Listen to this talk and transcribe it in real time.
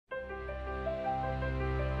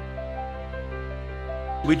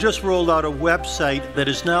We just rolled out a website that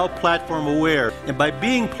is now platform aware, and by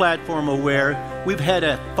being platform aware, we've had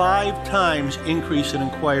a 5 times increase in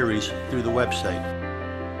inquiries through the website.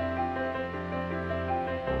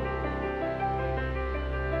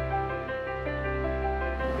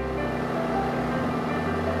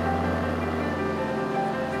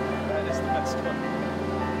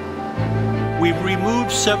 We've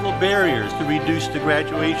removed several barriers to reduce the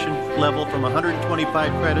graduation level from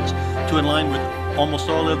 125 credits to in line with almost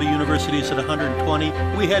all other universities at 120.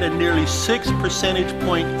 We had a nearly 6 percentage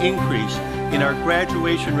point increase in our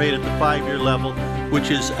graduation rate at the 5-year level,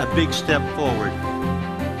 which is a big step forward.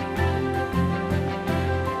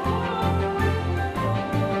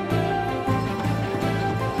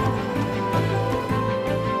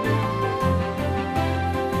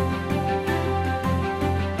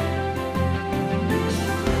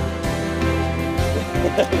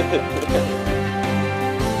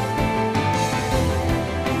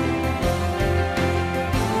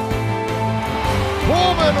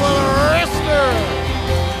 Pullman with a wrister!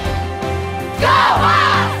 Go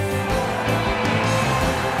us!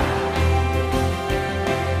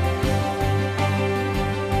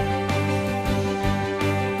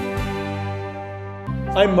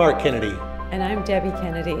 I'm Mark Kennedy. And I'm Debbie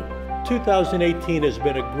Kennedy. 2018 has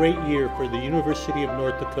been a great year for the University of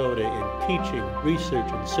North Dakota in teaching,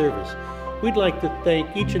 research, and service. We'd like to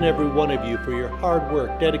thank each and every one of you for your hard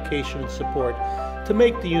work, dedication, and support to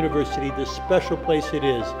make the university the special place it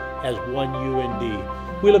is as one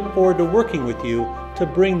UND. We look forward to working with you to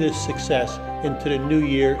bring this success into the new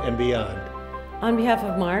year and beyond. On behalf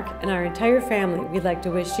of Mark and our entire family, we'd like to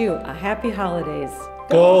wish you a happy holidays.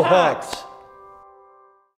 Go Hawks!